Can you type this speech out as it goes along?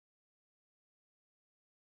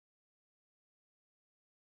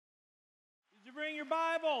You bring your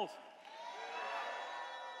Bibles.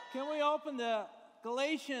 Can we open to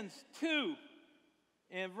Galatians 2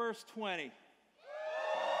 and verse 20?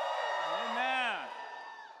 Amen.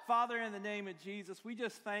 Father, in the name of Jesus, we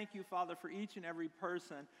just thank you, Father, for each and every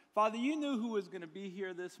person. Father, you knew who was going to be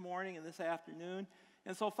here this morning and this afternoon.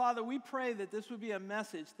 And so, Father, we pray that this would be a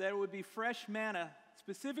message, that it would be fresh manna,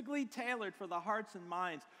 specifically tailored for the hearts and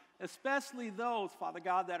minds, especially those, Father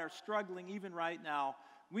God, that are struggling even right now.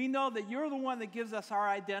 We know that you're the one that gives us our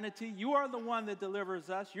identity. You are the one that delivers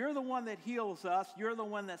us. You're the one that heals us. You're the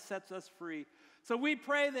one that sets us free. So we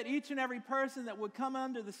pray that each and every person that would come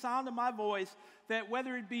under the sound of my voice, that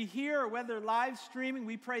whether it be here or whether live streaming,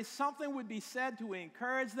 we pray something would be said to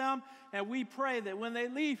encourage them. And we pray that when they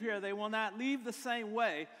leave here, they will not leave the same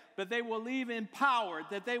way, but they will leave empowered,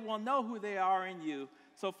 that they will know who they are in you.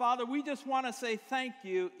 So, Father, we just want to say thank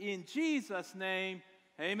you in Jesus' name.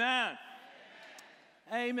 Amen.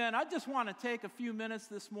 Amen. I just want to take a few minutes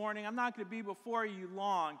this morning. I'm not going to be before you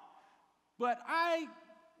long, but I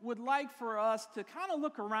would like for us to kind of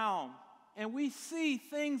look around, and we see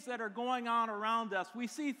things that are going on around us. We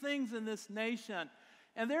see things in this nation,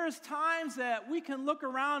 and there's times that we can look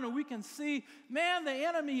around and we can see, man, the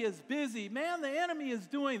enemy is busy. Man, the enemy is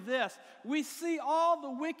doing this. We see all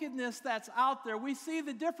the wickedness that's out there. We see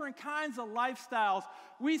the different kinds of lifestyles.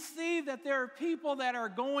 We see that there are people that are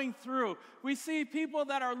going through. We see people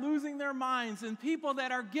that are losing their minds and people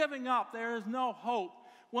that are giving up. There is no hope.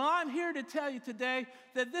 Well, I'm here to tell you today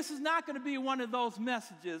that this is not going to be one of those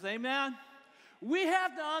messages. Amen? We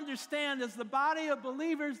have to understand as the body of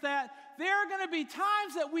believers that there are going to be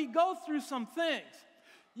times that we go through some things.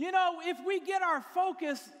 You know, if we get our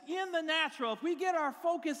focus in the natural, if we get our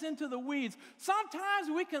focus into the weeds, sometimes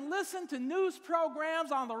we can listen to news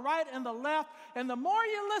programs on the right and the left, and the more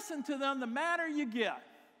you listen to them, the madder you get.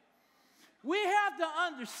 We have to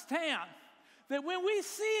understand that when we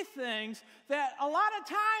see things, that a lot of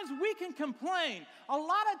times we can complain. A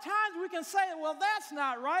lot of times we can say, well, that's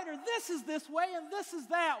not right, or this is this way, and this is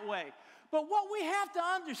that way. But what we have to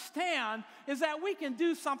understand is that we can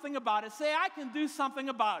do something about it. Say, I can do something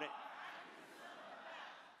about it.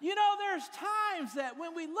 You know, there's times that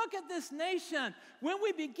when we look at this nation, when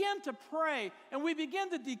we begin to pray and we begin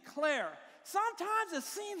to declare, sometimes it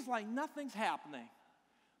seems like nothing's happening.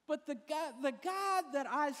 But the God that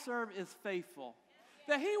I serve is faithful.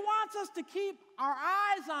 That He wants us to keep our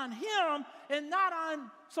eyes on Him and not on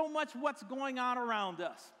so much what's going on around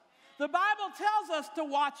us. The Bible tells us to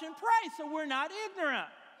watch and pray so we're not ignorant.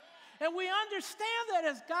 And we understand that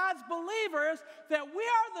as God's believers, that we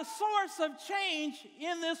are the source of change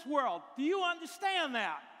in this world. Do you understand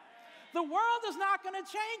that? The world is not going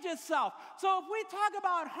to change itself. So if we talk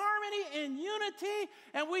about harmony and unity,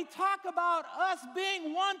 and we talk about us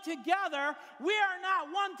being one together, we are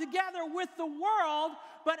not one together with the world,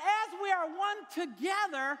 but as we are one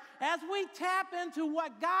together, as we tap into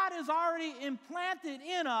what God has already implanted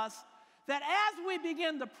in us, that as we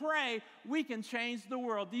begin to pray, we can change the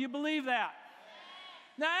world. Do you believe that?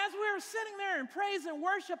 Now, as we were sitting there in praise and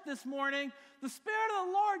worship this morning, the Spirit of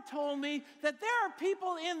the Lord told me that there are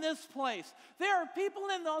people in this place. There are people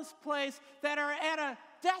in this place that are at a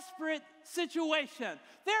desperate situation.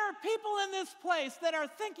 There are people in this place that are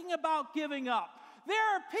thinking about giving up.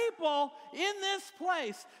 There are people in this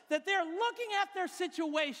place that they're looking at their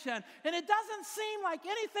situation, and it doesn't seem like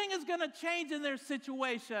anything is going to change in their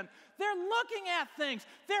situation. They're looking at things.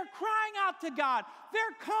 They're crying out to God.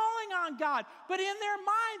 They're calling on God. But in their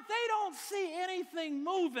mind, they don't see anything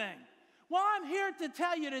moving. Well, I'm here to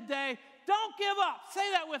tell you today, don't give up.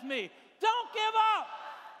 Say that with me. Don't give up.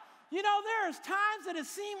 You know, there's times that it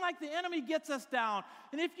seems like the enemy gets us down.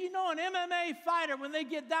 And if you know an MMA fighter, when they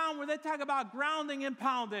get down, where they talk about grounding and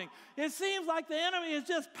pounding, it seems like the enemy is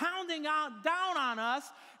just pounding down on us,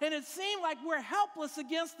 and it seems like we're helpless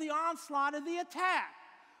against the onslaught of the attack.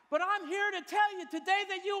 But I'm here to tell you today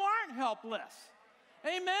that you aren't helpless.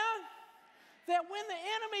 Amen? That when the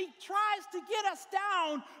enemy tries to get us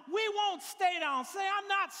down, we won't stay down. Say, I'm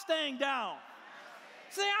not staying down.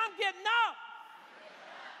 Say, I'm getting up.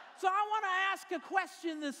 So I want to ask a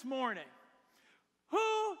question this morning.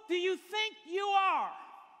 Who do you think you are?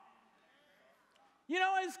 You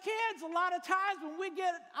know, as kids, a lot of times when we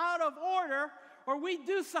get out of order or we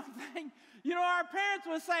do something, you know, our parents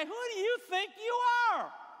would say, who do you think you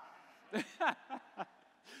are?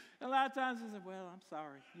 A lot of times we say, well, I'm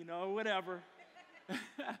sorry, you know, whatever.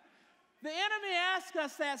 The enemy asks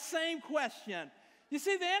us that same question. You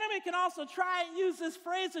see, the enemy can also try and use this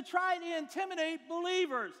phrase to try to intimidate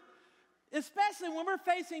believers, especially when we're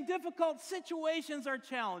facing difficult situations or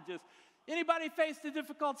challenges. Anybody faced a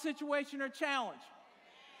difficult situation or challenge?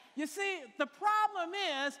 You see, the problem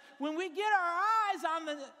is when we get our eyes on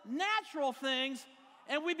the natural things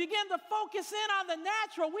and we begin to focus in on the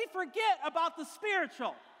natural, we forget about the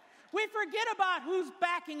spiritual. We forget about who's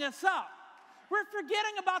backing us up. We're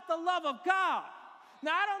forgetting about the love of God.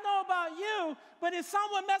 Now, I don't know about you, but if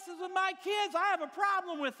someone messes with my kids, I have a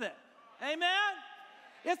problem with it. Amen?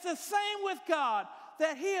 It's the same with God,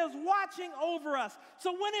 that he is watching over us.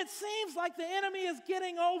 So when it seems like the enemy is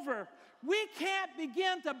getting over, we can't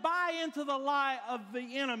begin to buy into the lie of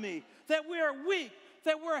the enemy, that we're weak,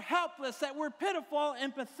 that we're helpless, that we're pitiful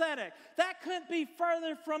and pathetic. That couldn't be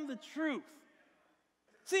further from the truth.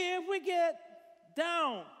 See, if we get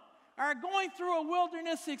down, are going through a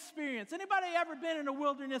wilderness experience. Anybody ever been in a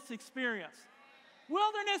wilderness experience?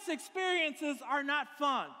 Wilderness experiences are not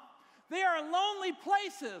fun. They are lonely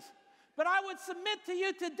places. But I would submit to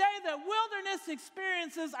you today that wilderness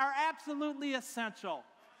experiences are absolutely essential.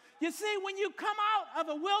 You see, when you come out of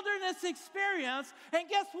a wilderness experience, and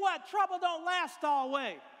guess what? Trouble don't last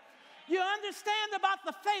always. You understand about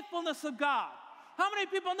the faithfulness of God. How many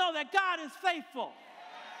people know that God is faithful?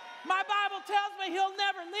 My Bible tells me he'll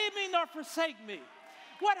never leave me nor forsake me.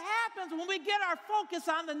 What happens when we get our focus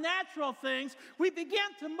on the natural things, we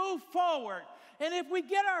begin to move forward. And if we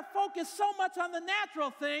get our focus so much on the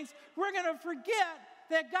natural things, we're going to forget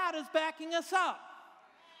that God is backing us up.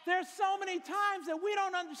 There's so many times that we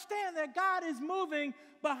don't understand that God is moving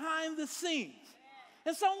behind the scenes.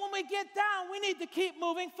 And so when we get down, we need to keep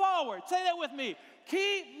moving forward. Say that with me.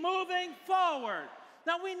 Keep moving forward.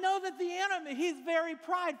 Now, we know that the enemy, he's very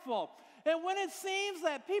prideful. And when it seems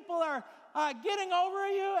that people are getting over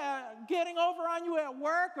on you at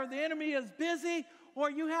work, or the enemy is busy, or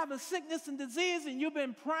you have a sickness and disease and you've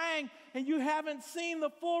been praying and you haven't seen the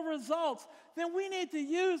full results, then we need to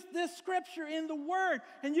use this scripture in the Word,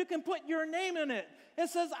 and you can put your name in it. It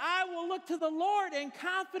says, I will look to the Lord, and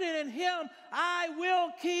confident in him, I will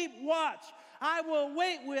keep watch. I will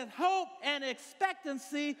wait with hope and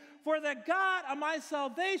expectancy for the God of my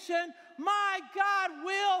salvation. My God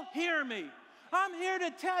will hear me. I'm here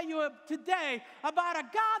to tell you today about a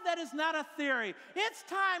God that is not a theory. It's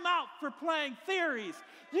time out for playing theories.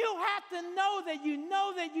 You have to know that you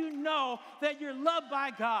know that you know that you're loved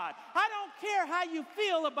by God. I don't care how you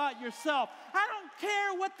feel about yourself. I don't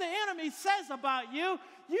care what the enemy says about you.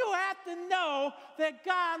 You have to know that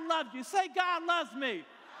God loves you. Say, God loves me.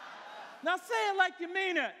 Now say it like you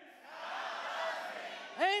mean it.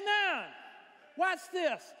 Amen. Watch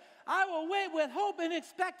this. I will wait with hope and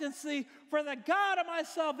expectancy for the God of my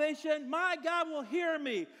salvation. My God will hear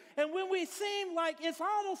me. And when we seem like it's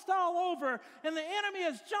almost all over and the enemy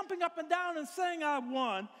is jumping up and down and saying, I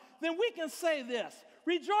won, then we can say this.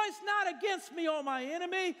 Rejoice not against me, O my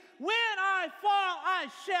enemy. When I fall, I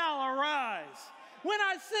shall arise. When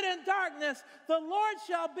I sit in darkness, the Lord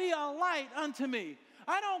shall be a light unto me.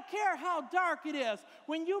 I don't care how dark it is.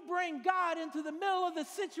 When you bring God into the middle of the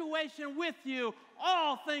situation with you,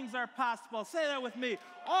 all things are possible. Say that with me.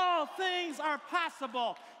 All things are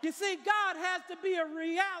possible. You see, God has to be a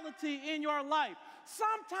reality in your life.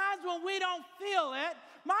 Sometimes when we don't feel it,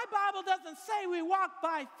 my Bible doesn't say we walk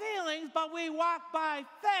by feelings, but we walk by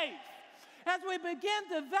faith. As we begin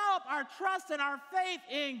to develop our trust and our faith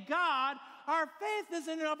in God, our faith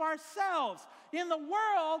isn't of ourselves. In the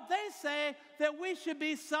world, they say that we should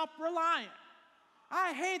be self-reliant.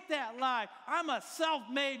 I hate that lie. I'm a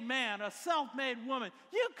self-made man, a self-made woman.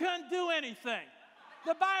 You couldn't do anything.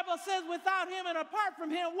 The Bible says without him and apart from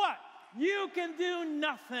him, what? You can do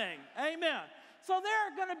nothing. Amen. So there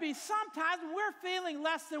are going to be some times when we're feeling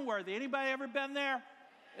less than worthy. Anybody ever been there?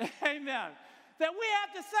 Amen. That we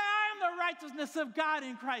have to say, I am the righteousness of God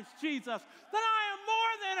in Christ Jesus. That I am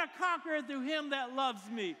more than a conqueror through him that loves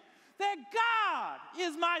me. That God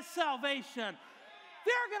is my salvation.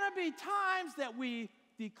 There are going to be times that we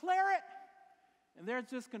declare it, and there's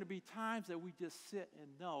just going to be times that we just sit and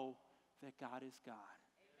know that God is God.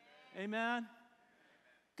 Amen. Amen.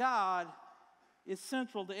 God is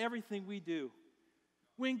central to everything we do.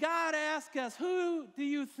 When God asks us, who do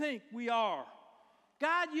you think we are?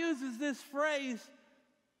 God uses this phrase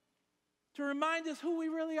to remind us who we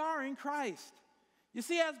really are in Christ. You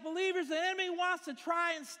see, as believers, the enemy wants to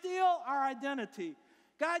try and steal our identity.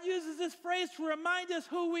 God uses this phrase to remind us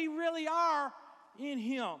who we really are in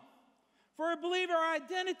him. For a believer, our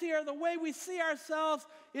identity, or the way we see ourselves,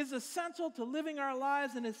 is essential to living our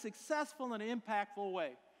lives in a successful and impactful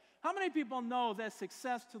way. How many people know that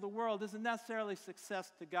success to the world isn't necessarily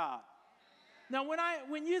success to God? Now,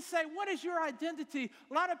 when you say, what is your identity?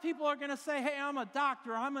 A lot of people are going to say, hey, I'm a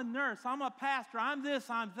doctor, I'm a nurse, I'm a pastor, I'm this,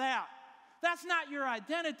 I'm that. That's not your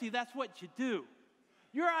identity, that's what you do.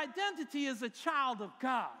 Your identity is a child of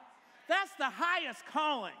God. That's the highest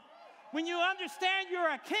calling. When you understand you're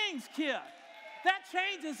a king's kid, that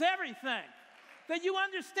changes everything. That you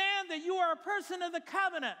understand that you are a person of the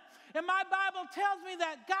covenant. And my Bible tells me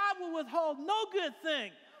that God will withhold no good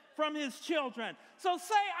thing from his children. So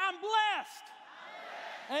say, I'm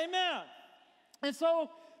blessed. Amen. And so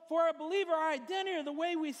for a believer, our identity, the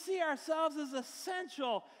way we see ourselves, is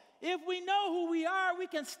essential. If we know who we are, we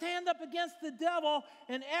can stand up against the devil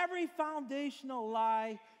and every foundational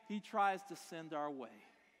lie he tries to send our way.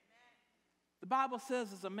 The Bible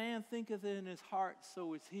says, as a man thinketh in his heart,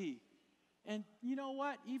 so is he. And you know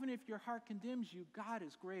what? Even if your heart condemns you, God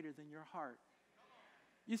is greater than your heart.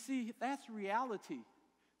 You see, that's reality.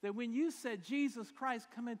 That when you said, Jesus Christ,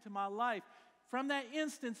 come into my life, from that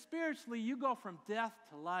instant, spiritually, you go from death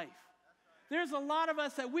to life. There's a lot of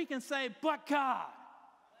us that we can say, but God.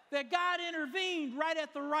 That God intervened right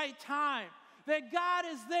at the right time. That God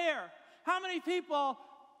is there. How many people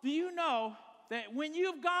do you know that when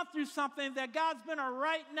you've gone through something, that God's been a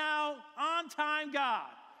right now, on time God?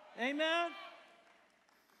 Amen?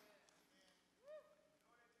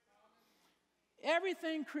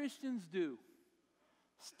 Everything Christians do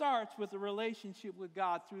starts with a relationship with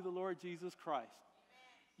God through the Lord Jesus Christ.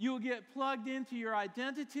 You'll get plugged into your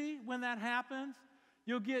identity when that happens.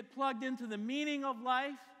 You'll get plugged into the meaning of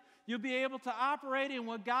life. You'll be able to operate in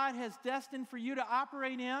what God has destined for you to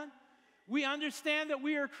operate in. We understand that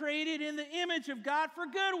we are created in the image of God for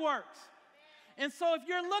good works. And so if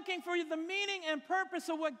you're looking for the meaning and purpose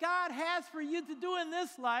of what God has for you to do in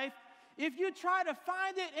this life, if you try to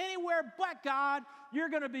find it anywhere but God, you're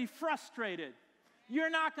going to be frustrated. You're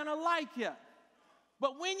not going to like it.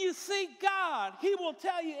 But when you seek God, he will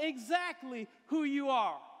tell you exactly who you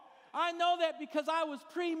are. I know that because I was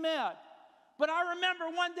pre-med. But I remember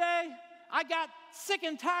one day I got sick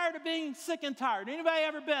and tired of being sick and tired. Anybody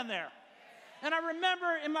ever been there? And I remember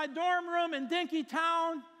in my dorm room in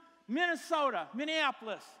Dinkytown,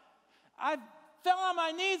 Minneapolis, I fell on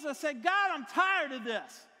my knees and said, God, I'm tired of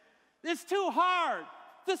this. It's too hard.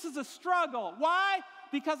 This is a struggle. Why?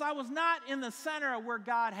 Because I was not in the center of where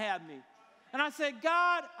God had me. And I said,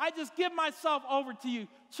 God, I just give myself over to you.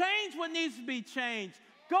 Change what needs to be changed.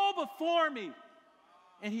 Go before me.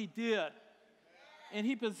 And he did. And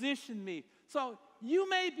he positioned me. So you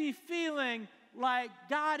may be feeling like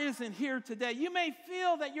God isn't here today. You may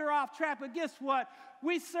feel that you're off track, but guess what?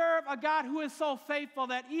 We serve a God who is so faithful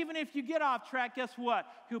that even if you get off track, guess what?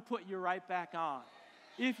 He'll put you right back on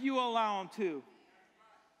if you allow him to.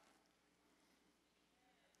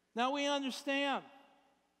 Now we understand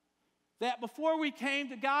that before we came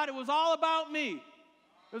to God, it was all about me.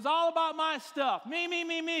 It was all about my stuff. Me, me,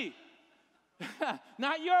 me, me.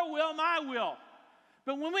 Not your will, my will.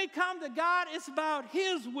 But when we come to God, it's about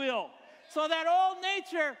his will. So that old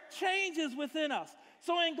nature changes within us.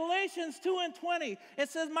 So in Galatians 2:20, it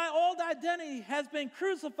says, my old identity has been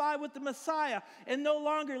crucified with the Messiah and no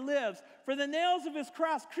longer lives. For the nails of his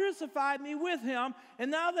cross crucified me with him, and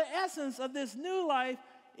now the essence of this new life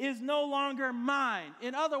is no longer mine.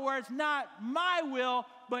 In other words, not my will,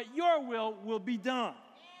 but your will be done.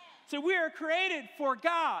 So we are created for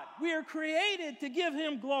God. We are created to give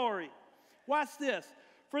him glory. Watch this.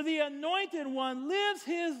 For the anointed one lives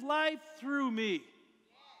his life through me.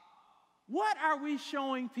 What are we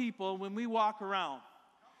showing people when we walk around?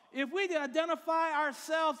 If we identify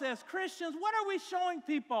ourselves as Christians, what are we showing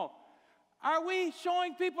people? Are we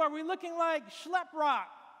showing people, are we looking like Schleprock?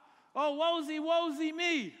 Oh, woesy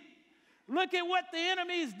me. Look at what the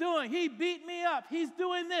enemy is doing. He beat me up. He's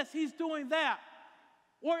doing this. He's doing that.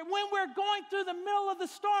 Or when we're going through the middle of the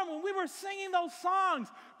storm, when we were singing those songs,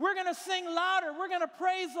 we're going to sing louder. We're going to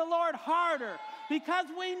praise the Lord harder because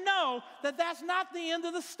we know that that's not the end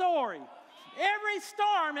of the story. Every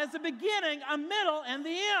storm has a beginning, a middle, and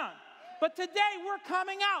the end. But today we're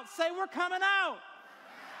coming out. Say, we're coming out.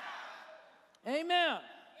 Amen.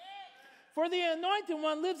 For the anointed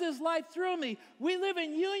one lives his life through me. We live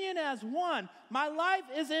in union as one. My life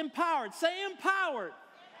is empowered. Say, empowered.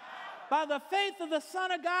 By the faith of the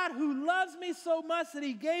Son of God who loves me so much that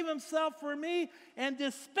he gave himself for me and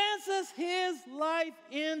dispenses his life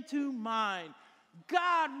into mine.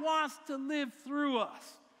 God wants to live through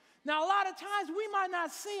us. Now, a lot of times we might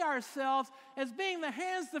not see ourselves as being the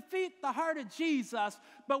hands, the feet, the heart of Jesus,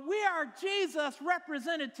 but we are Jesus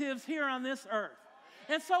representatives here on this earth.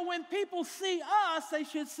 And so when people see us, they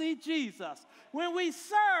should see Jesus. When we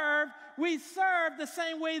serve the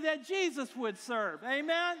same way that Jesus would serve.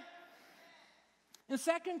 Amen? In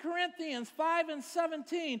 2 Corinthians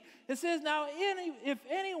 5:17, it says, now if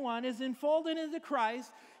anyone is enfolded into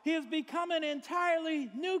Christ, he has become an entirely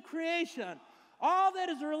new creation. All that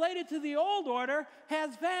is related to the old order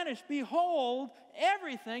has vanished. Behold,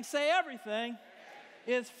 everything, say everything,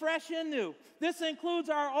 is fresh and new. This includes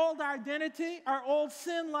our old identity, our old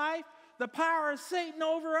sin life, the power of Satan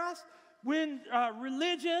over us,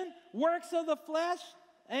 religion, works of the flesh,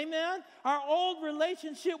 amen, our old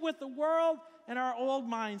relationship with the world, and our old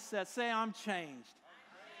mindset. Say, I'm changed.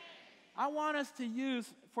 I want us to use,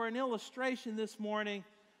 for an illustration this morning,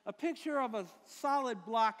 a picture of a solid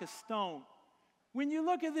block of stone. When you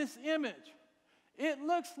look at this image, it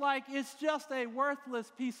looks like it's just a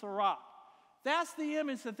worthless piece of rock. That's the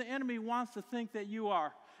image that the enemy wants to think that you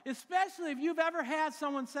are, especially if you've ever had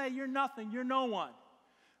someone say, you're nothing, you're no one.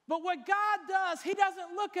 But what God does, he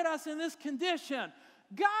doesn't look at us in this condition.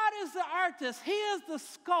 God is the artist. He is the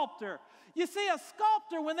sculptor. You see, a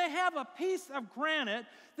sculptor, when they have a piece of granite,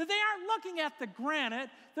 that they aren't looking at the granite,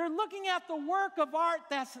 they're looking at the work of art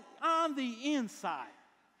that's on the inside.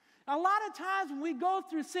 A lot of times when we go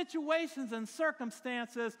through situations and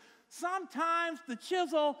circumstances, sometimes the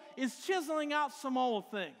chisel is chiseling out some old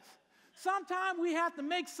things. Sometimes we have to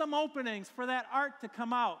make some openings for that art to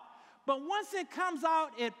come out. But once it comes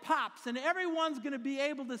out, it pops, and everyone's going to be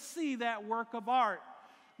able to see that work of art.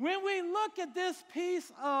 When we look at this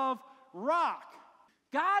piece of rock,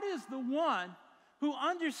 God is the one who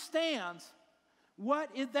understands what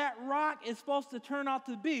that rock is supposed to turn out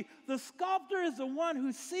to be. The sculptor is the one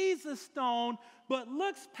who sees the stone but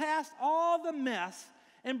looks past all the mess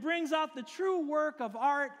and brings out the true work of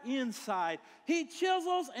art inside. He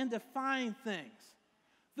chisels and defines things.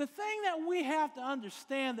 The thing that we have to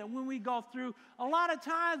understand that when we go through, a lot of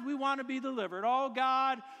times we want to be delivered. Oh,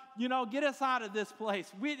 God, get us out of this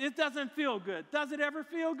place. It doesn't feel good. Does it ever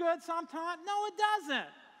feel good sometimes? No, it doesn't.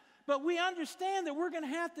 But we understand that we're going to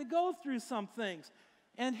have to go through some things.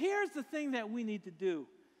 And here's the thing that we need to do.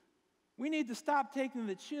 We need to stop taking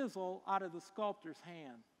the chisel out of the sculptor's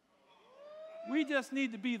hand. We just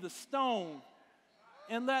need to be the stone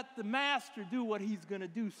and let the master do what he's going to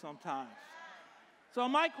do sometimes. So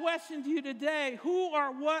my question to you today, who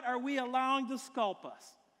or what are we allowing to sculpt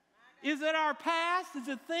us? Is it our past? Is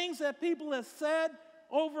it things that people have said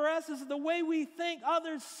over us? Is it the way we think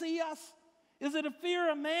others see us? Is it a fear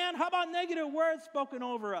of man? How about negative words spoken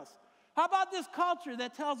over us? How about this culture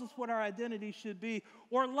that tells us what our identity should be?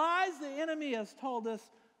 Or lies the enemy has told us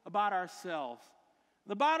about ourselves?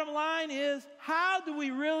 The bottom line is, how do we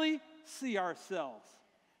really see ourselves?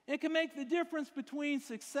 It can make the difference between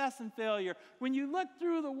success and failure. When you look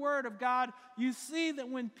through the Word of God, you see that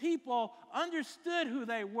when people understood who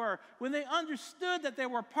they were, when they understood that they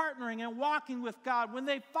were partnering and walking with God, when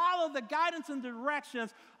they followed the guidance and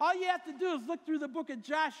directions, all you have to do is look through the book of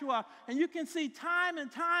Joshua, and you can see time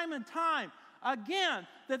and time and time again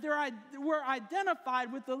that they were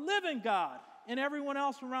identified with the living God, and everyone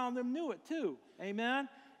else around them knew it too. Amen?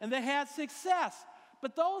 And they had success.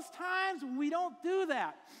 But those times when we don't do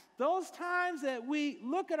that, those times that we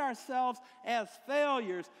look at ourselves as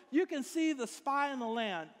failures, you can see the spy in the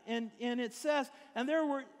land. And it says, and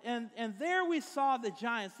there we saw the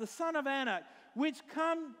giants, the son of Anak, which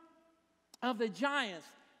come of the giants.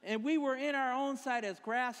 And we were in our own sight as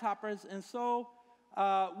grasshoppers, and so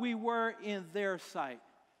we were in their sight.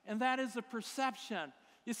 And that is a perception.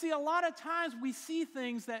 You see, a lot of times we see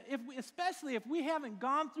things that, especially if we haven't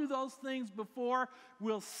gone through those things before,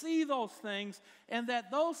 we'll see those things, and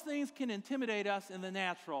that those things can intimidate us in the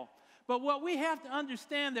natural. But what we have to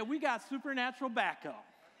understand that we got supernatural backup.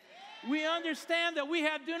 We understand that we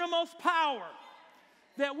have dunamis power,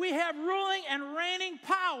 that we have ruling and reigning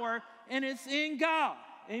power, and it's in God.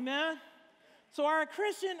 Amen? So our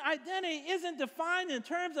Christian identity isn't defined in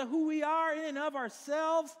terms of who we are in and of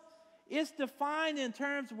ourselves. It's defined in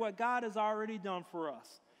terms of what God has already done for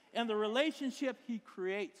us and the relationship he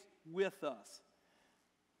creates with us.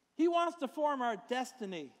 He wants to form our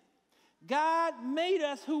destiny. God made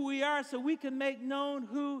us who we are so we can make known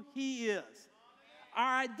who he is.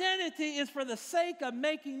 Our identity is for the sake of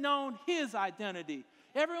making known his identity.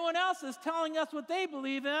 Everyone else is telling us what they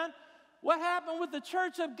believe in. What happened with the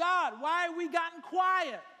church of God? Why have we gotten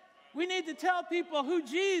quiet? We need to tell people who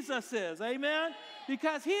Jesus is, amen?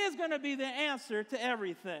 Because he is going to be the answer to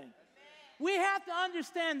everything. We have to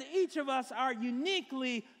understand that each of us are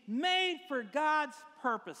uniquely made for God's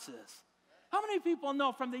purposes. How many people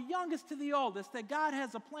know, from the youngest to the oldest, that God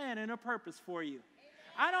has a plan and a purpose for you?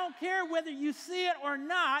 I don't care whether you see it or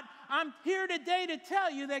not. I'm here today to tell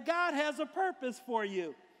you that God has a purpose for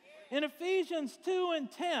you. In Ephesians 2 and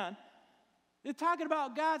 10, they're talking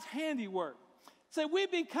about God's handiwork. So we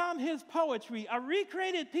become his poetry, a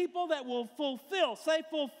recreated people that will fulfill, say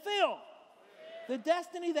fulfill, the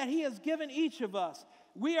destiny that he has given each of us.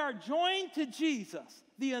 We are joined to Jesus,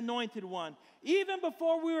 the Anointed One. Even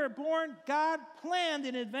before we were born, God planned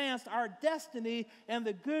in advance our destiny and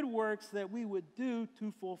the good works that we would do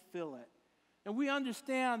to fulfill it. And we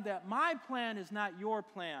understand that my plan is not your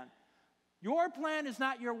plan. Your plan is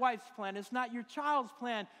not your wife's plan. It's not your child's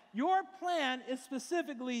plan. Your plan is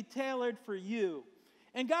specifically tailored for you.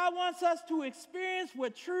 And God wants us to experience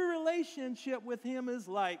what true relationship with Him is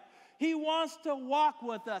like. He wants to walk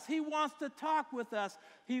with us. He wants to talk with us.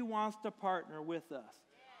 He wants to partner with us.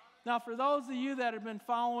 Now, for those of you that have been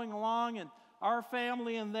following along and our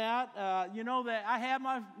family and that, you know that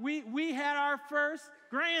we had our first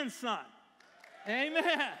grandson.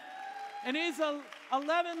 Amen. And he's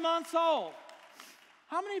 11 months old.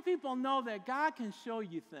 How many people know that God can show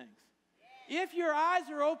you things? If your eyes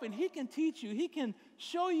are open, He can teach you. He can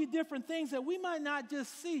show you different things that we might not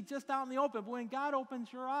just see just out in the open. But when God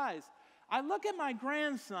opens your eyes, I look at my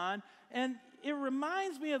grandson, and it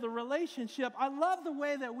reminds me of the relationship. I love the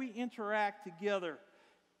way that we interact together.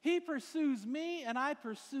 He pursues me, and I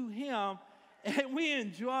pursue him, and we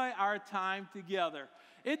enjoy our time together.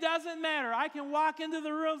 It doesn't matter. I can walk into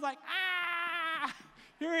the rooms like, ah,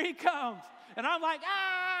 here he comes. And I'm like,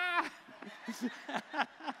 ah.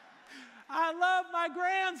 I love my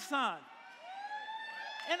grandson.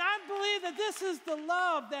 And I believe that this is the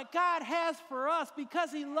love that God has for us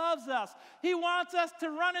because He loves us. He wants us to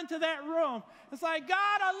run into that room. It's like,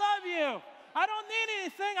 God, I love you. I don't need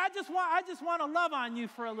anything. I just want to love on you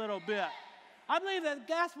for a little bit. I believe that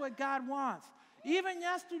that's what God wants. Even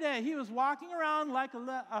yesterday, he was walking around like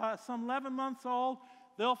some 11 months old.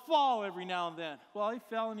 They'll fall every now and then. Well, he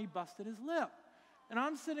fell and he busted his lip. And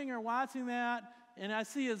I'm sitting here watching that, and I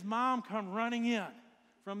see his mom come running in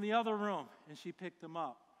from the other room, and she picked him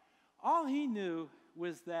up. All he knew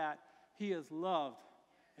was that he is loved,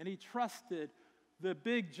 and he trusted the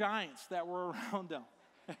big giants that were around him.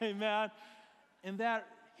 Amen. And that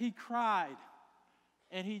he cried,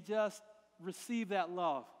 and he just received that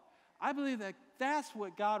love. I believe that that's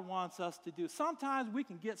what God wants us to do. Sometimes we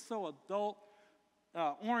can get so adult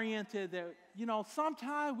oriented that,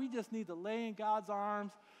 sometimes we just need to lay in God's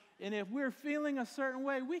arms. And if we're feeling a certain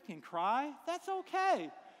way, we can cry. That's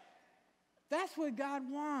okay. That's what God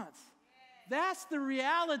wants. That's the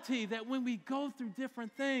reality that when we go through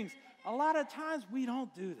different things, a lot of times we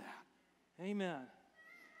don't do that. Amen.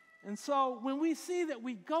 And so when we see that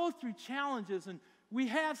we go through challenges and we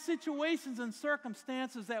have situations and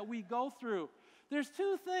circumstances that we go through, there's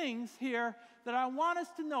two things here that I want us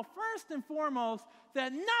to know. First and foremost,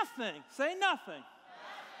 that nothing, say nothing,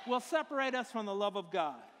 will separate us from the love of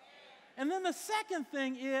God. And then the second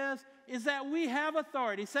thing is that we have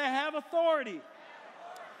authority. Say, I have authority.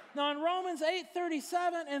 Now in Romans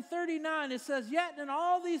 8:37 and 39, it says, yet in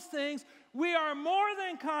all these things, we are more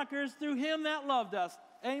than conquerors through Him that loved us.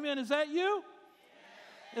 Amen. Is that you?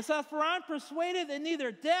 It says, for I'm persuaded that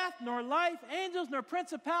neither death, nor life, angels, nor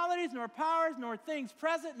principalities, nor powers, nor things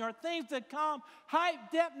present, nor things that come, height,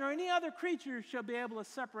 depth, nor any other creature shall be able to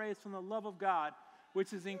separate us from the love of God,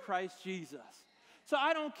 which is in Christ Jesus. So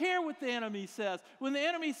I don't care what the enemy says. When the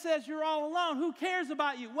enemy says you're all alone, who cares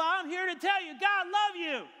about you? Well, I'm here to tell you, God loves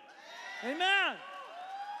you. Amen.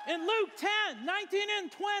 In Luke 10, 19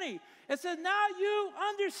 and 20, it says, now you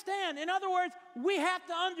understand. In other words, we have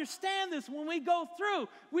to understand this when we go through.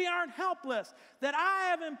 We aren't helpless. That I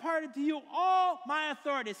have imparted to you all my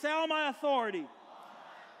authority. Say, all my authority.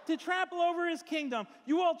 To trample over His kingdom.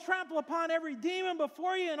 You will trample upon every demon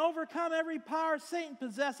before you and overcome every power Satan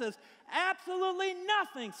possesses. Absolutely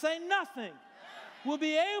nothing, say nothing, will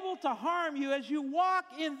be able to harm you as you walk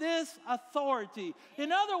in this authority.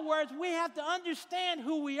 In other words, we have to understand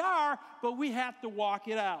who we are, but we have to walk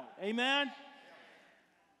it out. Amen?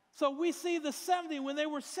 So we see the 70 when they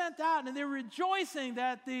were sent out and they were rejoicing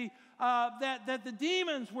that the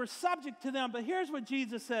demons were subject to them. But here's what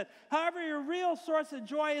Jesus said. However, your real source of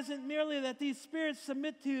joy isn't merely that these spirits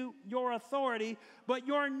submit to your authority, but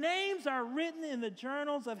your names are written in the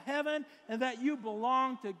journals of heaven and that you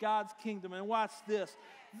belong to God's kingdom. And watch this.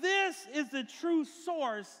 This is the true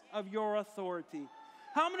source of your authority.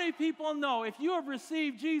 How many people know if you have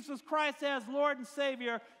received Jesus Christ as Lord and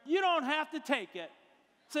Savior, you don't have to take it?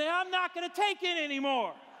 Say, I'm not going to take it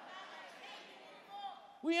anymore.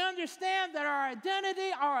 We understand that our identity,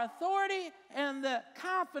 our authority, and the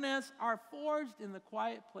confidence are forged in the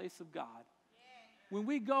quiet place of God. When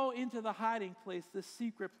we go into the hiding place, the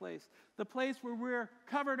secret place, the place where we're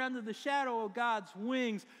covered under the shadow of God's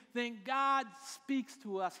wings, then God speaks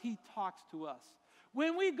to us. He talks to us.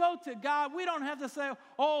 When we go to God, we don't have to say,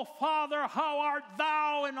 oh, Father, how art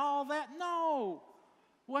thou, and all that. No.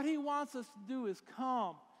 What He wants us to do is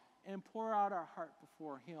come and pour out our heart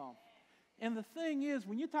before him. And the thing is,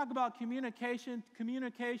 when you talk about communication,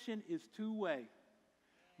 communication is two-way.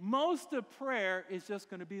 Most of prayer is just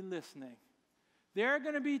going to be listening. There are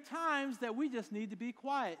going to be times that we just need to be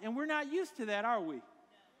quiet. And we're not used to that, are we?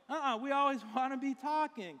 We always want to be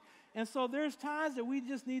talking. And so there's times that we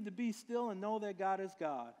just need to be still and know that God is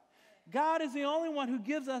God. God is the only one who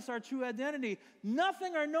gives us our true identity.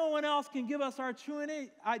 Nothing or no one else can give us our true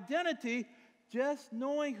identity. Just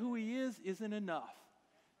knowing who he is isn't enough.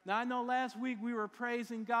 Now, I know last week we were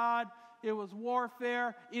praising God. It was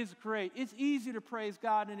warfare. It's great. It's easy to praise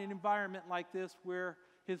God in an environment like this where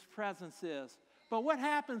his presence is. But what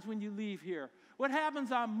happens when you leave here? What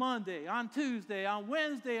happens on Monday, on Tuesday, on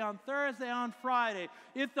Wednesday, on Thursday, on Friday?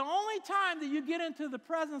 If the only time that you get into the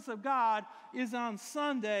presence of God is on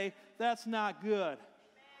Sunday, that's not good.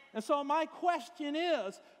 And so my question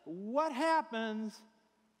is, what happens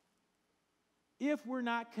if we're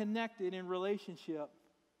not connected in relationship,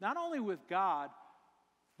 not only with God,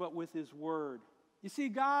 but with his word? You see,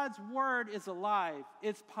 God's word is alive.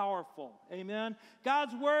 It's powerful. Amen?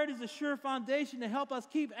 God's word is a sure foundation to help us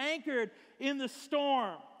keep anchored in the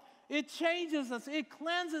storm. It changes us. It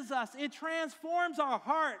cleanses us. It transforms our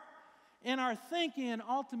heart and our thinking, and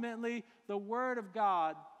ultimately, the word of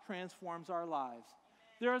God transforms our lives.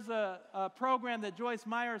 There's a program that Joyce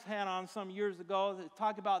Myers had on some years ago that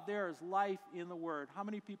talked about there is life in the word. How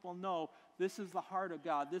many people know this is the heart of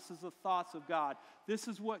God? This is the thoughts of God. This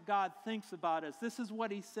is what God thinks about us. This is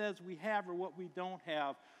what he says we have or what we don't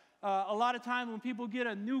have. A lot of times when people get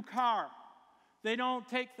a new car, they don't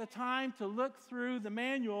take the time to look through the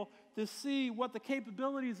manual to see what the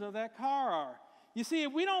capabilities of that car are. You see,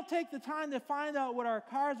 if we don't take the time to find out what our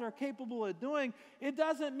cars are capable of doing, it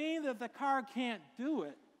doesn't mean that the car can't do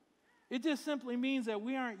it. It just simply means that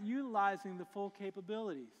we aren't utilizing the full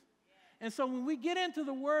capabilities. And so when we get into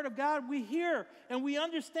the Word of God, we hear and we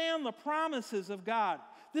understand the promises of God.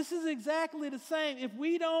 This is exactly the same. If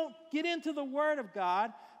we don't get into the Word of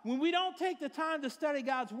God, when we don't take the time to study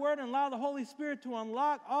God's Word and allow the Holy Spirit to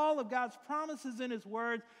unlock all of God's promises in his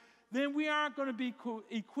Word, then we aren't going to be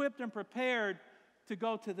equipped and prepared to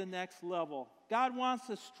go to the next level. God wants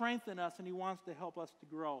to strengthen us, and he wants to help us to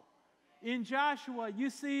grow. In Joshua, you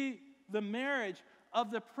see the marriage of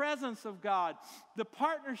the presence of God, the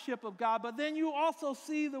partnership of God, but then you also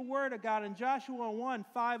see the word of God in Joshua 1,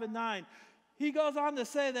 5 and 9. He goes on to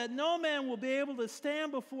say that no man will be able to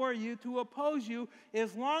stand before you to oppose you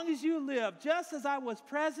as long as you live. Just as I was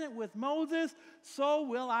present with Moses, so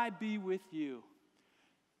will I be with you.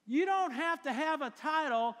 You don't have to have a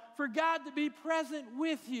title for God to be present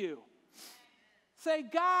with you. Say,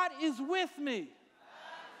 God is with me.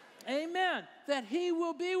 Amen. That he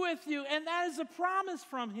will be with you. And that is a promise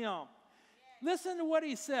from him. Listen to what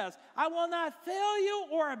he says. I will not fail you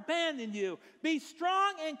or abandon you. Be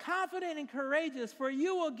strong and confident and courageous, for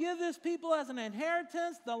you will give this people as an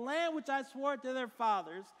inheritance the land which I swore to their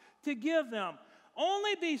fathers to give them.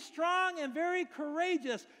 Only be strong and very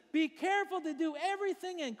courageous. Be careful to do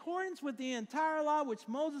everything in accordance with the entire law which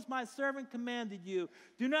Moses my servant commanded you.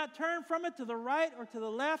 Do not turn from it to the right or to the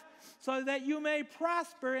left, so that you may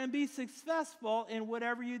prosper and be successful in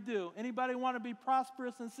whatever you do. Anybody want to be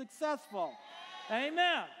prosperous and successful?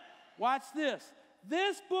 Amen. Watch this.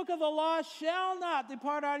 This book of the law shall not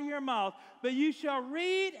depart out of your mouth, but you shall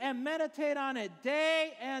read and meditate on it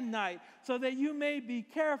day and night, so that you may be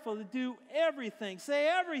careful to do everything. Say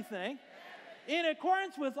everything. In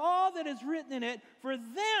accordance with all that is written in it, for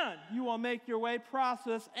then you will make your way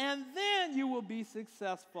prosperous, and then you will be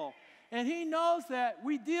successful. And he knows that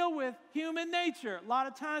we deal with human nature. A lot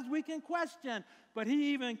of times we can question, but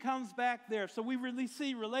he even comes back there. So we really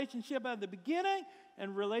see relationship at the beginning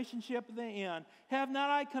and relationship at the end. Have not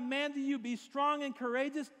I commanded you, be strong and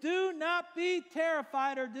courageous? Do not be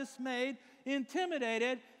terrified or dismayed,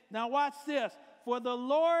 intimidated. Now watch this. For the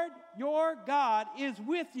Lord your God is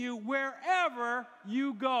with you wherever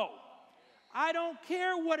you go. I don't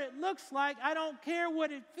care what it looks like. I don't care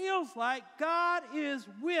what it feels like. God is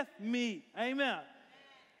with me. Amen.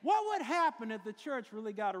 What would happen if the church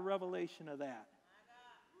really got a revelation of that?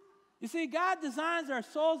 You see, God designs our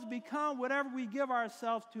souls to become whatever we give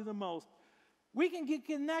ourselves to the most. We can get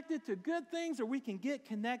connected to good things, or we can get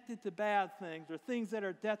connected to bad things or things that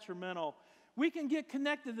are detrimental. We can get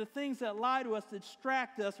connected to things that lie to us,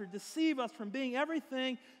 distract us, or deceive us from being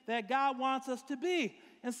everything that God wants us to be.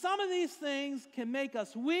 And some of these things can make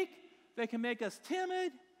us weak. They can make us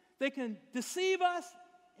timid. They can deceive us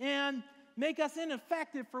and make us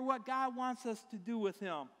ineffective for what God wants us to do with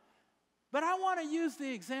him. But I want to use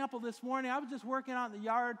the example this morning. I was just working out in the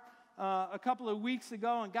yard a couple of weeks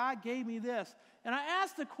ago, and God gave me this. And I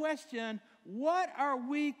asked the question, what are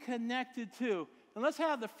we connected to? And let's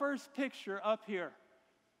have the first picture up here.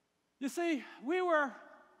 You see, we were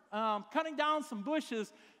cutting down some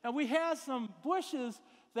bushes, and we had some bushes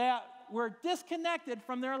that were disconnected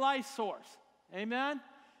from their life source. Amen?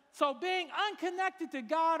 So being unconnected to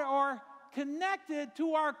God or connected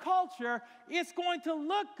to our culture, it's going to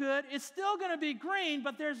look good. It's still going to be green,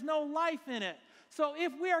 but there's no life in it. So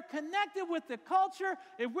if we are connected with the culture,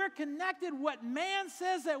 if we're connected what man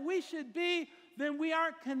says that we should be, then we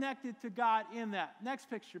aren't connected to God in that. Next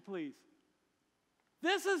picture, please.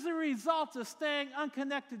 This is the result of staying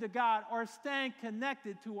unconnected to God or staying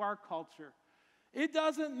connected to our culture. It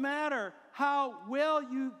doesn't matter how well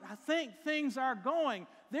you think things are going.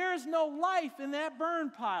 There is no life in that burn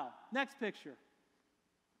pile. Next picture.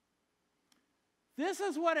 This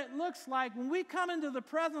is what it looks like when we come into the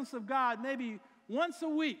presence of God maybe once a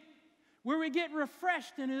week, where we get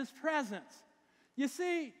refreshed in His presence. You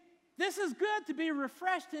see, this is good to be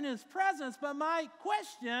refreshed in His presence, but my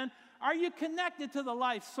question, are you connected to the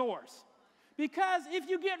life source? Because if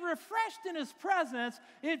you get refreshed in His presence,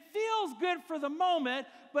 it feels good for the moment,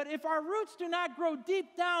 but if our roots do not grow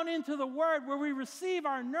deep down into the Word where we receive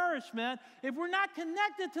our nourishment, if we're not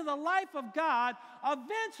connected to the life of God,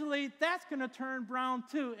 eventually that's going to turn brown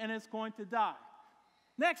too, and it's going to die.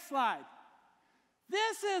 Next slide.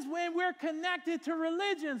 This is when we're connected to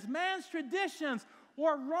religions, man's traditions,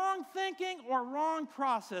 or wrong thinking or wrong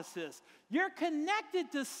processes. You're connected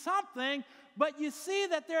to something, but you see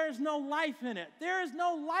that there is no life in it. There is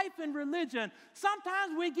no life in religion.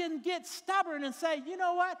 Sometimes we can get stubborn and say, you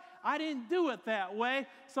know what? I didn't do it that way,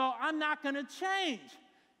 so I'm not going to change.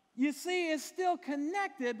 You see, it's still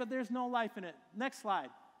connected, but there's no life in it. Next slide.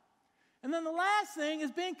 And then the last thing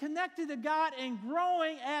is being connected to God and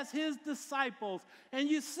growing as His disciples. And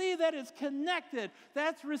you see that it's connected,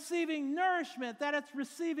 that it's receiving nourishment, that it's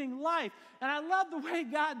receiving life. And I love the way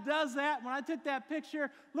God does that. When I took that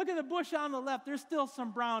picture, look at the bush on the left. There's still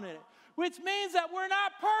some brown in it, which means that we're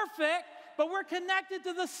not perfect, but we're connected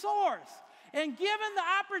to the source. And given the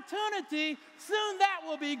opportunity, soon that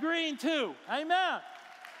will be green too. Amen.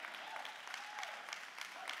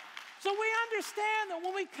 So we understand that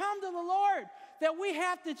when we come to the Lord, that we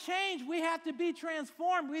have to change, we have to be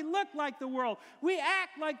transformed. We look like the world, we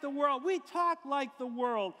act like the world, we talk like the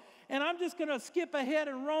world. And I'm just going to skip ahead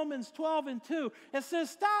in Romans 12:2. It says,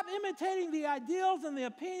 stop imitating the ideals and the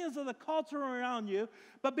opinions of the culture around you,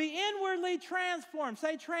 but be inwardly transformed.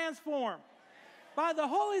 Say transform. By the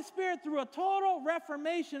Holy Spirit through a total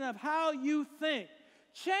reformation of how you think.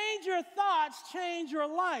 Change your thoughts, change your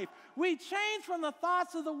life. We change from the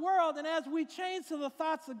thoughts of the world, and as we change to the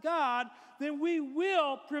thoughts of God, then we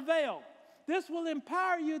will prevail. This will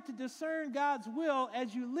empower you to discern God's will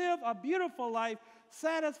as you live a beautiful life,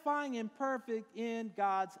 satisfying and perfect in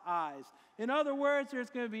God's eyes. In other words, there's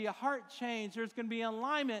going to be a heart change. There's going to be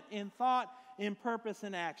alignment in thought, in purpose,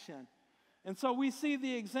 and action. And so we see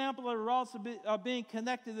the example of being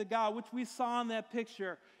connected to God, which we saw in that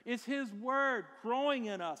picture. It's His Word growing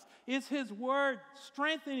in us. It's His Word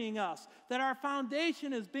strengthening us, that our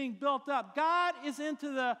foundation is being built up. God is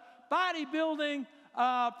into the bodybuilding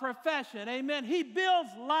profession. Amen. He builds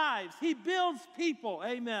lives. He builds people.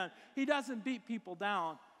 Amen. He doesn't beat people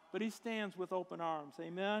down, but He stands with open arms.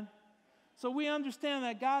 Amen. So we understand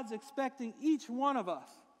that God's expecting each one of us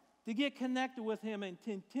to get connected with Him and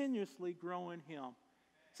continuously grow in Him.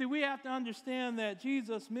 See, we have to understand that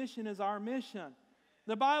Jesus' mission is our mission.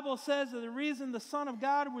 The Bible says that the reason the Son of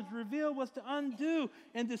God was revealed was to undo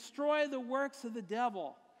and destroy the works of the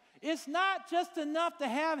devil. It's not just enough to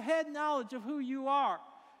have head knowledge of who you are,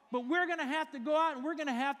 but we're going to have to go out and we're going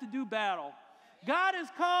to have to do battle. God has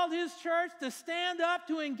called His church to stand up,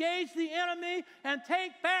 to engage the enemy, and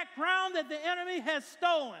take back ground that the enemy has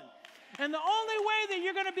stolen. And the only way that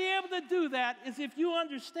you're going to be able to do that is if you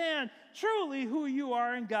understand truly who you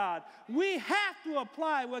are in God. We have to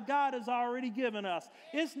apply what God has already given us.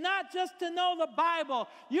 It's not just to know the Bible.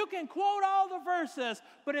 You can quote all the verses,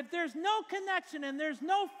 but if there's no connection and there's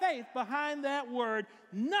no faith behind that word,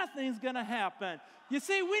 nothing's going to happen. You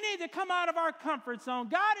see, we need to come out of our comfort zone.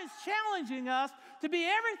 God is challenging us to be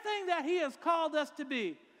everything that He has called us to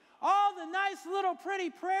be. All the nice little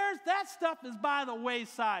pretty prayers, that stuff is by the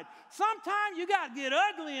wayside. Sometimes you got to get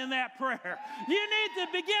ugly in that prayer. You need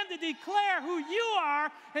to begin to declare who you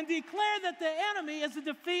are and declare that the enemy is a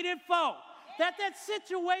defeated foe, that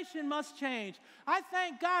situation must change. I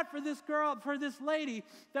thank God for this girl, for this lady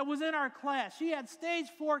that was in our class. She had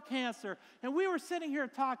stage 4 cancer, and we were sitting here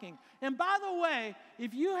talking. And by the way,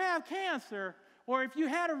 if you have cancer, or if you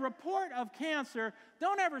had a report of cancer,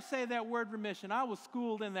 don't ever say that word remission. I was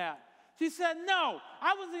schooled in that. She said, no,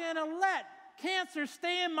 I wasn't going to let cancer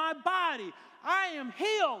stay in my body. I am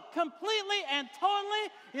healed completely and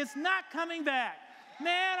totally. It's not coming back.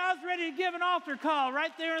 Man, I was ready to give an altar call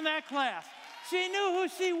right there in that class. She knew who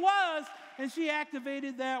she was, and she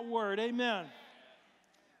activated that word. Amen.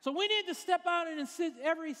 So we need to step out in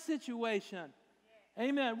every situation.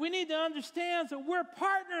 Amen. We need to understand that we're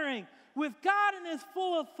partnering with God in His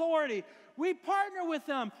full authority. We partner with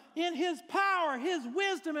Him in His power, His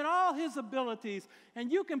wisdom, and all His abilities.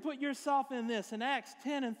 And you can put yourself in this in Acts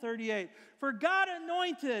 10:38. For God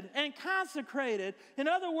anointed and consecrated, in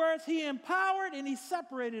other words, He empowered and He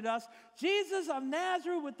separated us, Jesus of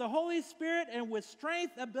Nazareth, with the Holy Spirit and with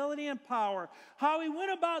strength, ability, and power. How He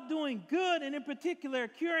went about doing good, and in particular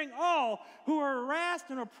curing all who were harassed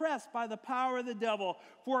and oppressed by the power of the devil.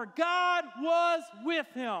 For God was with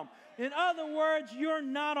Him. In other words, you're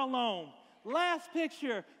not alone. Last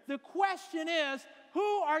picture. The question is, who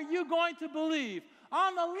are you going to believe?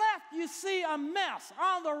 On the left, you see a mess.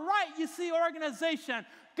 On the right, you see organization.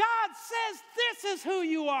 God says this is who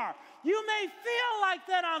you are. You may feel like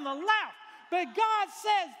that on the left, but God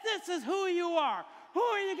says this is who you are. Who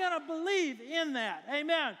are you going to believe in that?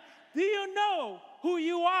 Amen. Do you know who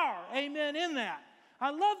you are? Amen, in that. I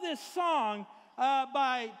love this song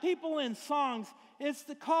by people in songs. It's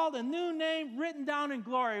called A New Name Written Down in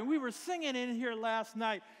Glory. And we were singing in here last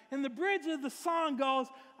night. And the bridge of the song goes,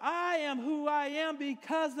 I am who I am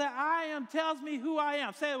because the I am tells me who I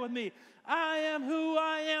am. Say it with me. I am who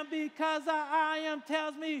I am because the I am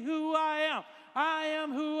tells me who I am. I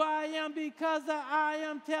am who I am because the I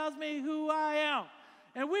am tells me who I am.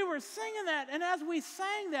 And we were singing that. And as we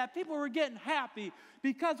sang that, people were getting happy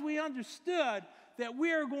because we understood that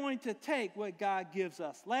we are going to take what God gives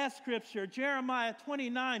us. Last scripture, Jeremiah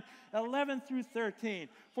 29:11-13.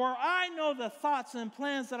 For I know the thoughts and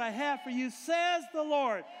plans that I have for you, says the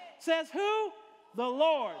Lord. Says who? The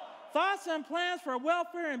Lord. Thoughts and plans for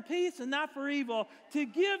welfare and peace and not for evil, to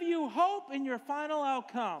give you hope in your final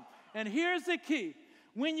outcome. And here's the key.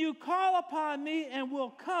 When you call upon me and will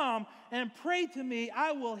come and pray to me,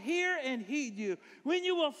 I will hear and heed you. When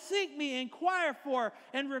you will seek me, inquire for,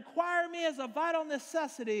 and require me as a vital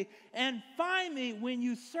necessity, and find me when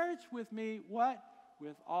you search with me, what?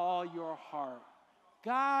 With all your heart.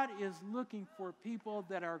 God is looking for people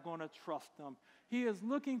that are going to trust Him. He is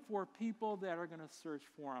looking for people that are going to search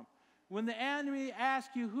for Him. When the enemy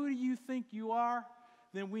asks you, who do you think you are?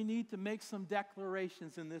 Then we need to make some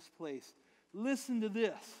declarations in this place. Listen to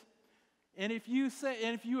this. And if you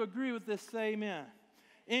agree with this, say amen.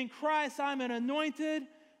 In Christ, I'm an anointed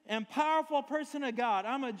and powerful person of God.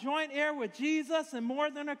 I'm a joint heir with Jesus and more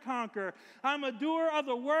than a conqueror. I'm a doer of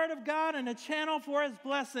the word of God and a channel for His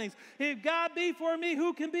blessings. If God be for me,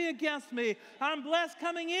 who can be against me? I'm blessed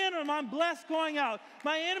coming in and I'm blessed going out.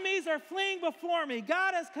 My enemies are fleeing before me.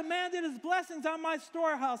 God has commanded His blessings on my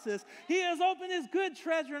storehouses. He has opened His good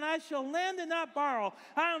treasure, and I shall lend and not borrow.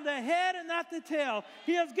 I am the head and not the tail.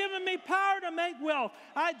 He has given me power to make wealth.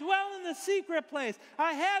 I dwell in the secret place.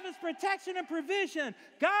 I have His protection and provision.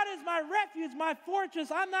 God is my refuge, my fortress.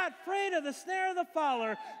 I'm not afraid of the snare of the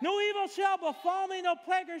fowler. No evil shall befall me, no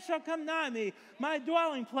plague shall come nigh me, my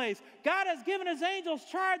dwelling place. God has given His angels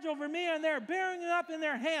charge over me, and they're bearing me up in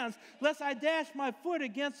their hands, lest I dash my foot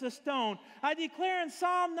against a stone. I declare in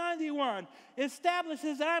Psalm 91,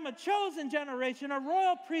 establishes that I'm a chosen generation, a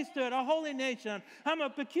royal priesthood, a holy nation. I'm a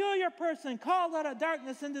peculiar person called out of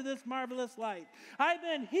darkness into this marvelous light. I've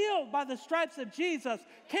been healed by the stripes of Jesus.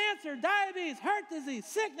 Cancer, diabetes, heart disease,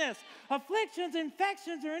 sickness, afflictions,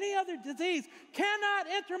 infections, or any other disease cannot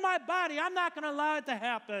enter my body. I'm not going to allow it to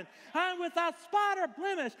happen. I'm without spot or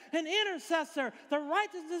blemish, an intercessor, the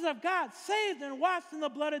righteousness of God, saved and washed in the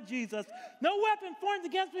blood of Jesus. No weapon formed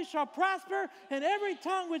against me shall prosper, and every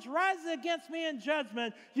tongue which rises against me in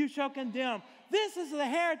judgment you shall condemn. This is the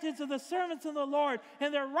heritage of the servants of the Lord,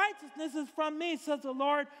 and their righteousness is from me, says the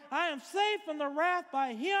Lord. I am saved from the wrath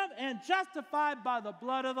by Him and justified by the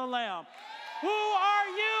blood of the Lamb. Who are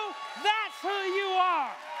you? That's who you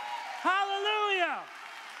are. Hallelujah.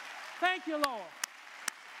 Thank you, Lord.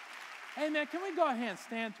 Amen. Can we go ahead and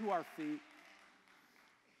stand to our feet?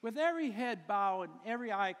 With every head bowed and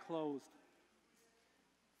every eye closed.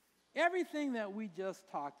 Everything that we just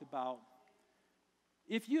talked about,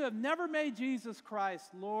 if you have never made Jesus Christ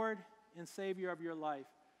Lord and Savior of your life,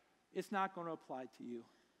 it's not going to apply to you.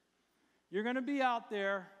 You're going to be out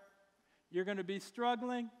there. You're going to be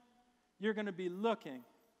struggling. You're going to be looking.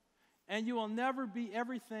 And you will never be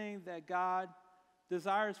everything that God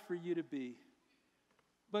desires for you to be.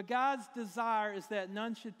 But God's desire is that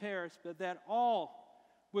none should perish, but that all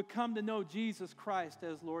would come to know Jesus Christ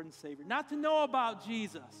as Lord and Savior. Not to know about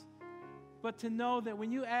Jesus, but to know that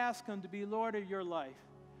when you ask Him to be Lord of your life,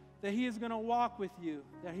 that He is going to walk with you,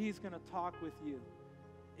 that He's going to talk with you.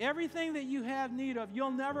 Everything that you have need of,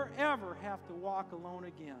 you'll never, ever have to walk alone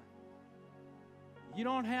again. You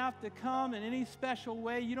don't have to come in any special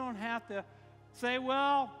way. You don't have to say,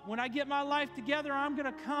 well, when I get my life together, I'm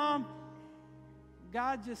going to come.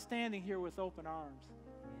 God's just standing here with open arms.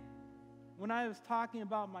 When I was talking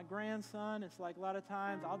about my grandson, it's like a lot of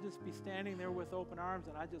times I'll just be standing there with open arms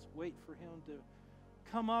and I just wait for him to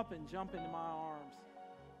come up and jump into my arms.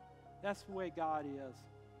 That's the way God is.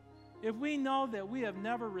 If we know that we have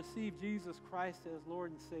never received Jesus Christ as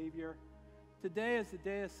Lord and Savior, today is the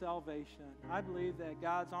day of salvation. I believe that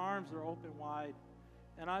God's arms are open wide,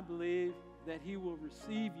 and I believe that He will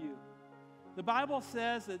receive you. The Bible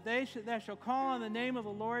says that that shall call on the name of the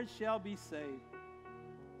Lord shall be saved.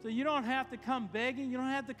 So you don't have to come begging. You don't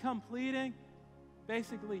have to come pleading.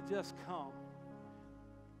 Basically, just come.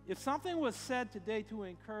 If something was said today to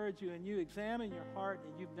encourage you and you examine your heart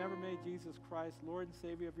and you've never made Jesus Christ Lord and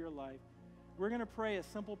Savior of your life, we're going to pray a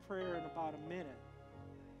simple prayer in about a minute.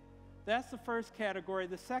 That's the first category.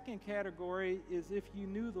 The second category is if you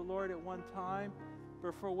knew the Lord at one time,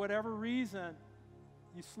 but for whatever reason,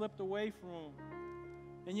 you slipped away from Him.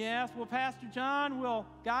 And you ask, well, Pastor John, will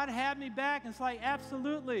God have me back? And it's like,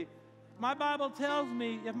 absolutely. My Bible tells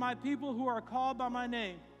me if my people who are called by my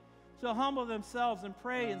name shall humble themselves and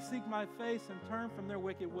pray and seek my face and turn from their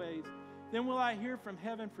wicked ways, then will I hear from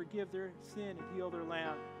heaven, forgive their sin, and heal their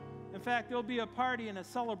land. In fact, there'll be a party and a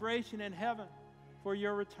celebration in heaven for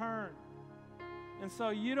your return. And so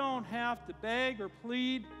you don't have to beg or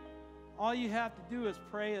plead. All you have to do is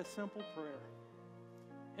pray a simple prayer.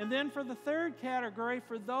 And then for the third category,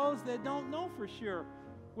 for those that don't know for sure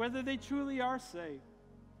whether they truly are saved.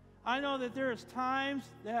 I know that there's times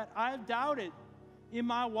that I've doubted in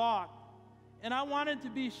my walk. And I wanted to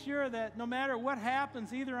be sure that no matter what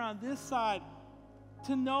happens, either on this side,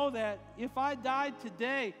 to know that if I died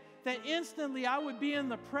today, that instantly I would be in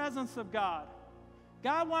the presence of God.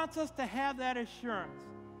 God wants us to have that assurance.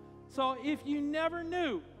 So if you never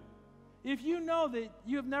knew, if you know that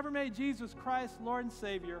you have never made Jesus Christ Lord and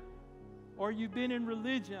Savior, or you've been in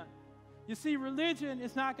religion, you see, religion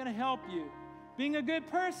is not going to help you. Being a good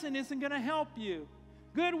person isn't going to help you.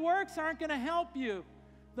 Good works aren't going to help you.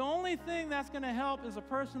 The only thing that's going to help is a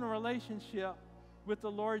personal relationship with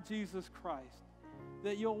the Lord Jesus Christ.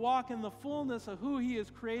 That you'll walk in the fullness of who He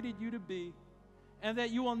has created you to be, and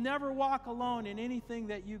that you will never walk alone in anything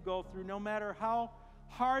that you go through, no matter how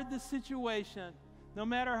hard the situation, no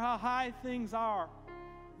matter how high things are,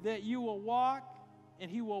 that you will walk and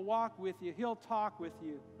He will walk with you. He'll talk with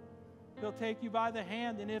you. He'll take you by the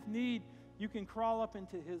hand, and if need, you can crawl up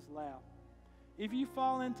into His lap. If you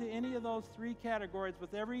fall into any of those three categories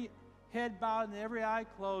with every head bowed and every eye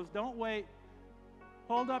closed, don't wait.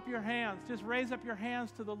 Hold up your hands. Just raise up your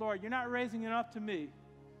hands to the Lord. You're not raising it up to me.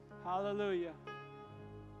 Hallelujah.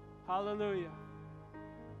 Hallelujah.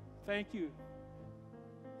 Thank you.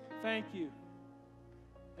 Thank you.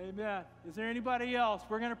 Amen. Is there anybody else?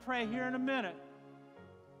 We're going to pray here in a minute.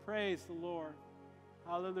 Praise the Lord.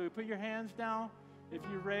 Hallelujah. Put your hands down if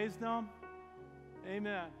you raised them.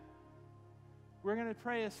 Amen. We're going to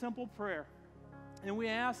pray a simple prayer. And we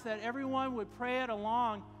ask that everyone would pray it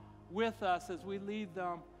along with us as we lead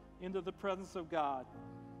them into the presence of God.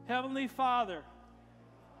 Heavenly Father,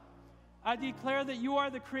 I declare that You are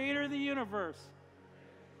the creator of the universe,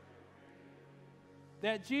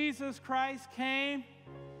 that Jesus Christ came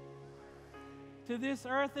to this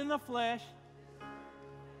earth in the flesh,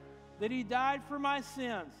 that He died for my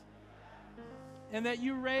sins, and that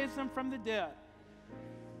You raised Him from the dead.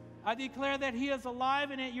 I declare that He is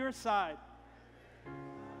alive and at Your side.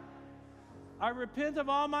 I repent of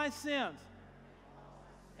all my sins,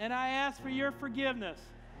 and I ask for Your forgiveness.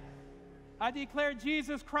 I declare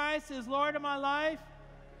Jesus Christ is Lord of my life.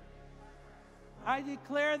 I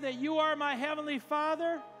declare that You are my Heavenly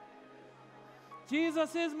Father.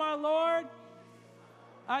 Jesus is my Lord.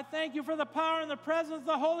 I thank You for the power and the presence of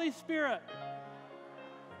the Holy Spirit.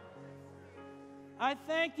 I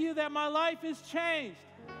thank You that my life is changed,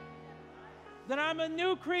 that I'm a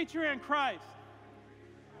new creature in Christ.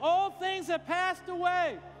 All things have passed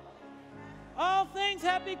away. All things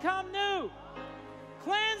have become new.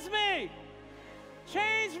 Cleanse me.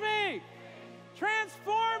 Change me.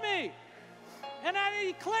 Transform me. And I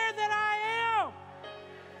declare that I am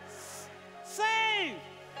saved.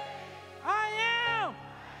 I am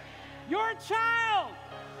Your child.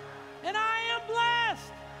 And I am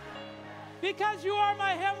blessed. because you are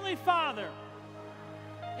my Heavenly Father.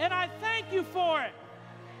 And I thank you for it.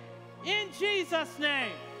 In Jesus'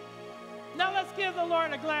 name. Now let's give the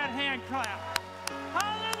Lord a glad hand clap.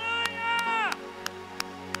 Hallelujah!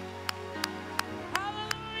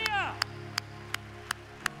 Hallelujah!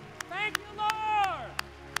 Thank you, Lord.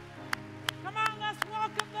 Come on, let's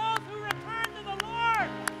welcome those who return to the Lord.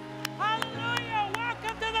 Hallelujah!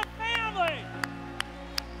 Welcome to the family.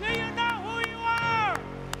 Do you know who you are?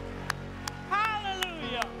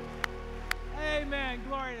 Hallelujah! Amen.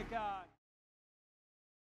 Glory to God.